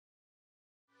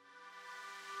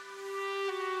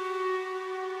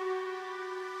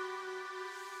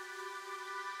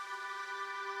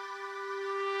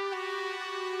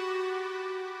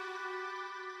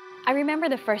I remember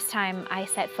the first time I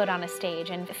set foot on a stage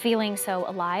and feeling so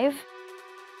alive.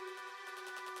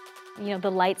 You know,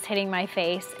 the lights hitting my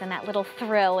face and that little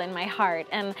thrill in my heart.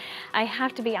 And I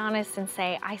have to be honest and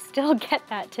say, I still get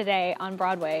that today on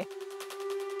Broadway.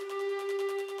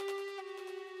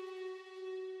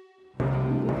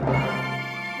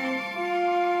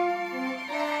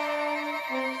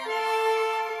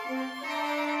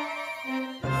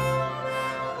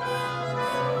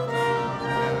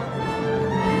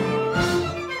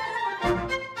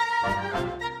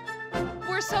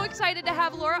 So excited to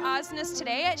have Laura Osnes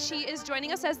today. She is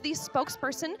joining us as the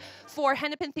spokesperson for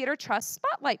Hennepin Theater Trust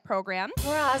Spotlight program.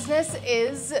 Laura Osnes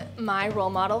is my role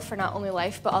model for not only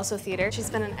life, but also theater. She's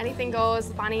been in Anything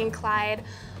Goes, Bonnie and Clyde,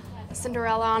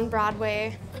 Cinderella on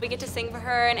Broadway. We get to sing for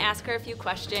her and ask her a few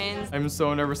questions. I'm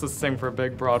so nervous to sing for a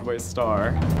big Broadway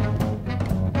star.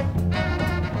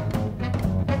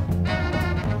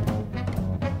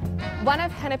 One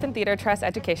of Hennepin Theater Trust's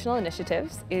educational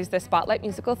initiatives is the SpotLight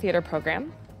musical theater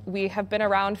program. We have been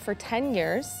around for 10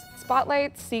 years.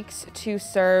 SpotLight seeks to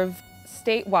serve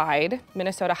statewide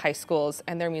Minnesota high schools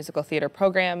and their musical theater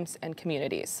programs and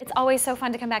communities. It's always so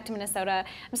fun to come back to Minnesota.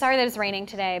 I'm sorry that it's raining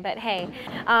today, but hey,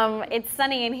 it's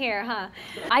sunny in here, huh?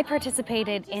 I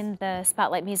participated in the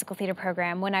SpotLight musical theater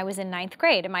program when I was in 9th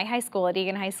grade at my high school, at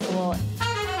Egan High School.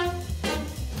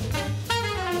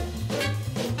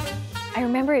 I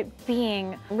remember it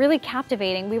being really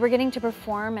captivating. We were getting to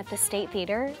perform at the State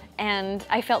Theater, and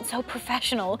I felt so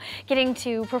professional getting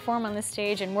to perform on the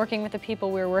stage and working with the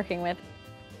people we were working with.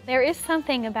 There is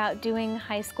something about doing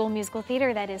high school musical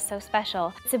theater that is so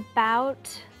special. It's about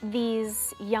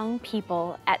these young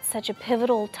people at such a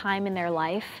pivotal time in their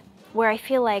life where I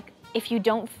feel like if you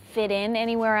don't fit in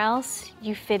anywhere else,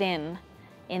 you fit in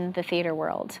the theater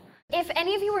world. If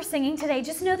any of you are singing today,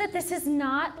 just know that this is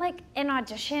not like an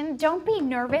audition. Don't be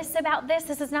nervous about this.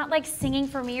 This is not like singing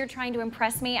for me or trying to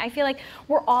impress me. I feel like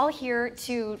we're all here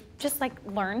to just like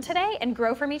learn today and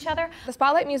grow from each other. The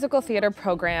SpotLight musical theater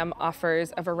program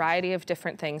offers a variety of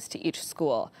different things to each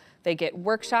school. They get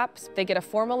workshops, they get a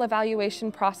formal evaluation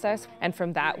process, and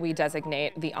from that we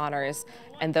designate the honors,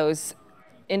 and those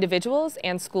individuals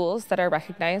and schools that are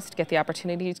recognized get the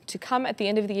opportunity to come at the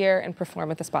end of the year and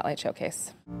perform at the SpotLight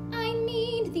Showcase. I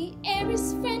need the air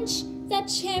is French, that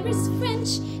chair is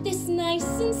French, this nice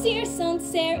sincere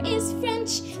Sancerre is French.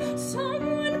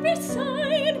 Someone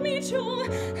beside me to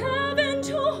have and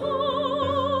to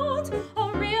hold,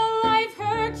 a real life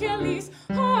Hercules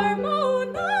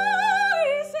harmonizer.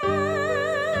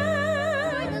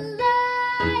 The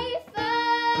life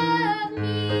of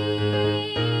me.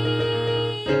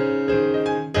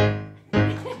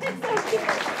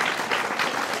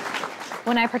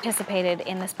 When I participated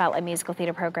in the SpotLight musical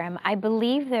theater program, I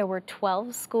believe there were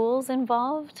 12 schools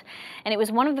involved, and it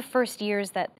was one of the first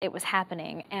years that it was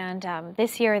happening. And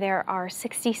this year there are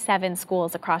 67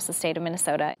 schools across the state of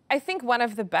Minnesota. I think one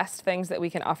of the best things that we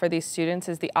can offer these students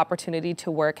is the opportunity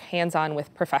to work hands-on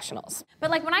with professionals.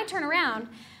 But like when I turn around,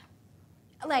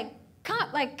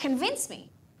 convince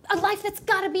me. A life that's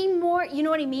gotta be more, you know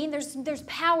what I mean? There's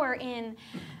power in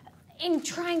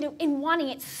wanting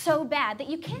it so bad that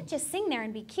you can't just sing there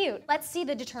and be cute. Let's see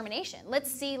the determination.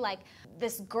 Let's see like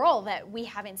this girl that we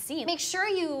haven't seen. Make sure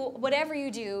you, whatever you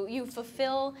do, you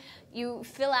fill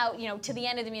out, you know, to the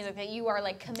end of the music that you are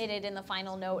like committed in the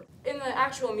final note. In the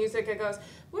actual music, it goes,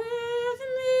 with me,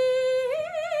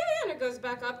 and it goes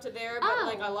back up to there, but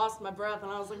like I lost my breath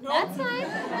and I was like, no. That's fine,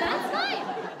 that's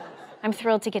fine. I'm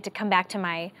thrilled to get to come back to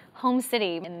my home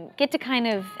city and get to kind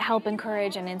of help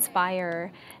encourage and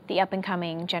inspire the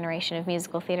up-and-coming generation of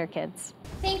musical theater kids.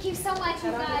 Thank you so much, you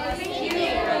guys. Thank you.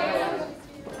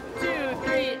 2,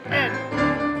 3, and...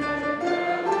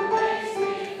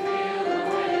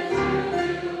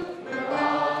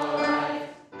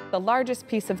 The largest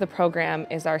piece of the program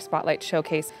is our SpotLight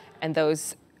Showcase, and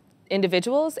those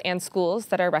individuals and schools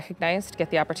that are recognized get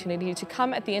the opportunity to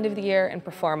come at the end of the year and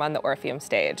perform on the Orpheum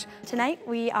stage. Tonight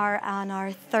we are on our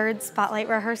 3rd SpotLight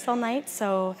rehearsal night,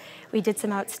 so we did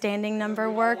some outstanding number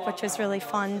work, which was really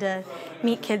fun to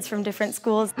meet kids from different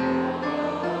schools.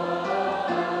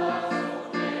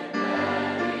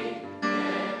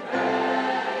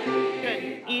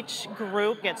 Each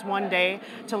group gets one day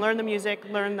to learn the music,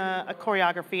 learn the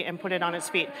choreography, and put it on its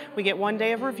feet. We get one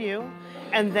day of review,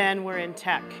 and then we're in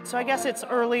tech. So I guess it's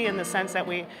early in the sense that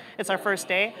it's our first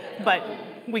day, but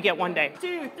we get one day.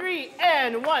 2, 3,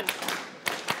 and 1.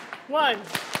 1.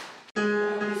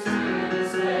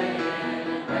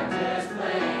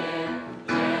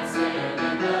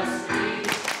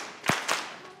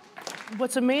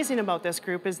 What's amazing about this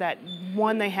group is that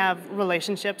one, they have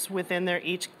relationships within their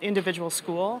each individual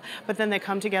school, but then they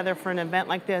come together for an event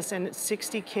like this, and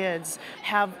 60 kids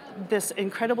have this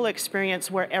incredible experience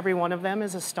where every one of them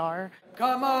is a star.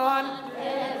 Come on!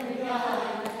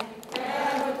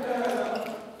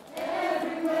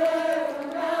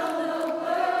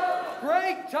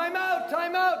 Great! Time out!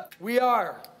 Time out! We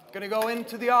are going to go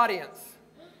into the audience,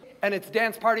 and it's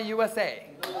Dance Party USA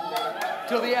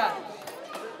till the end.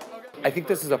 I think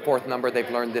this is the 4th number they've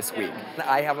learned this week.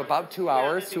 I have about 2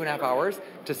 hours, 2.5 hours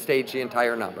to stage the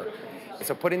entire number.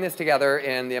 So putting this together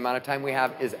in the amount of time we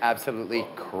have is absolutely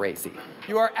crazy.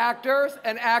 You are actors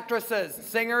and actresses,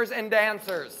 singers and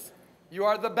dancers. You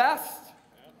are the best?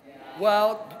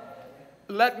 Well,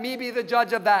 let me be the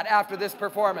judge of that after this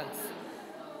performance.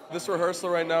 This rehearsal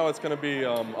right now, it's going to be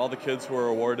all the kids who are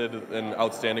awarded an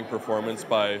outstanding performance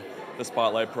by the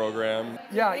SpotLight program.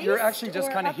 Yeah, you're actually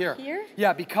just kind of here.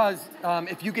 Yeah, because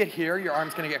if you get here, your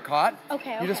arm's going to get caught.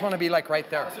 Okay. You just want to be like right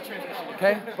there.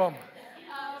 Okay, boom.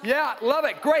 Yeah, love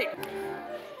it, great.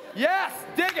 Yes,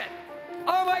 dig it.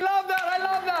 Oh, I love that, I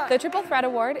love that. The Triple Threat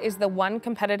Award is the one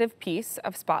competitive piece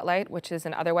of SpotLight, which is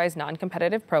an otherwise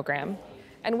non-competitive program.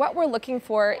 And what we're looking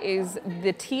for is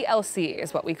the TLC,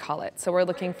 is what we call it. So we're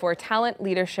looking for talent,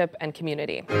 leadership, and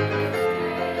community.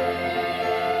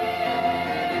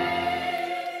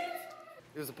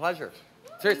 It was a pleasure.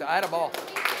 Seriously, I had a ball.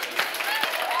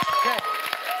 Okay,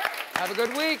 have a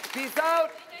good week. Peace out.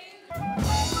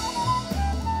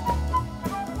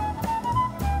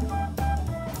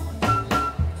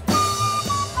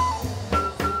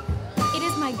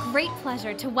 Great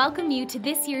pleasure to welcome you to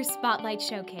this year's SpotLight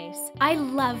Showcase. I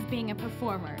love being a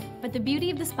performer, but the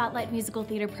beauty of the SpotLight Musical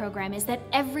Theater program is that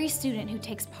every student who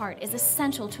takes part is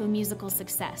essential to a musical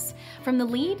success, from the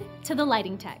lead to the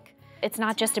lighting tech. It's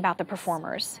not just about the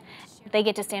performers. They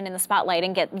get to stand in the spotlight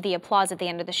and get the applause at the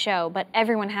end of the show, but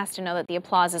everyone has to know that the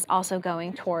applause is also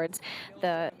going towards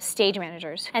the stage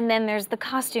managers. And then there's the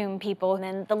costume people, and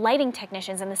then the lighting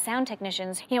technicians and the sound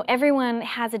technicians. You know, everyone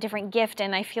has a different gift,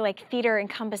 and I feel like theater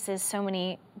encompasses so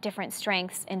many different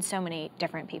strengths in so many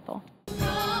different people.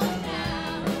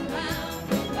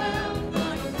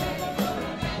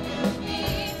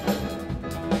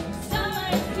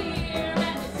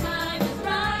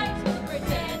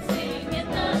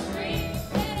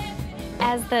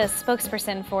 As the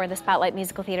spokesperson for the SpotLight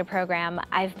Musical Theater program,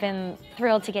 I've been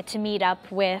thrilled to get to meet up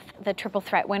with the Triple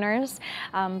Threat winners,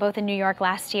 both in New York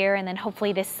last year and then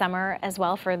hopefully this summer as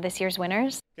well for this year's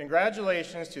winners.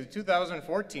 Congratulations to the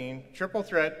 2014 Triple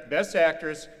Threat Best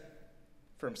Actress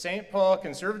from St. Paul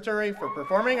Conservatory for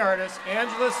Performing Artists,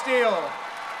 Angela Steele.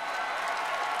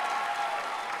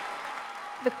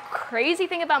 The crazy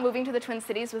thing about moving to the Twin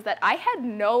Cities was that I had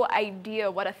no idea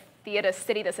what a theater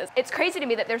city this is. It's crazy to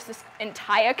me that there's this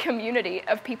entire community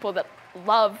of people that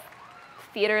love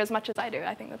theater as much as I do.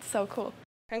 I think that's so cool.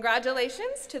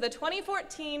 Congratulations to the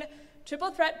 2014 Triple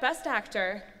Threat Best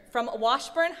Actor from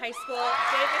Washburn High School,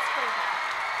 Davis Fraser.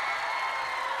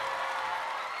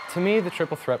 To me, the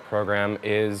Triple Threat program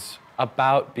is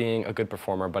about being a good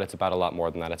performer, but it's about a lot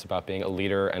more than that. It's about being a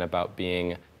leader and about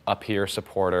being a peer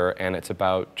supporter, and it's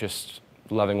about just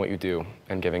loving what you do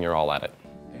and giving your all at it.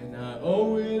 And I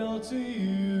owe it all to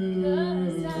you.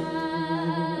 'Cause I've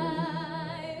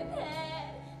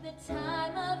had the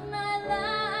time of my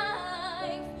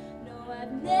life. No,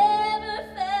 I've never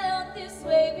felt this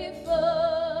way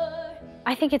before.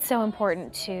 I think it's so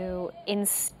important to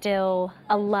instill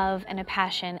a love and a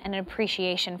passion and an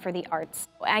appreciation for the arts.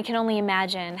 I can only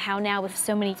imagine how now with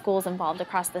so many schools involved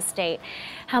across the state,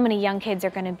 how many young kids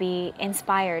are going to be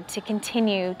inspired to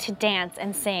continue to dance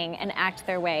and sing and act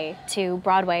their way to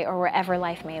Broadway or wherever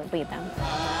life may lead them.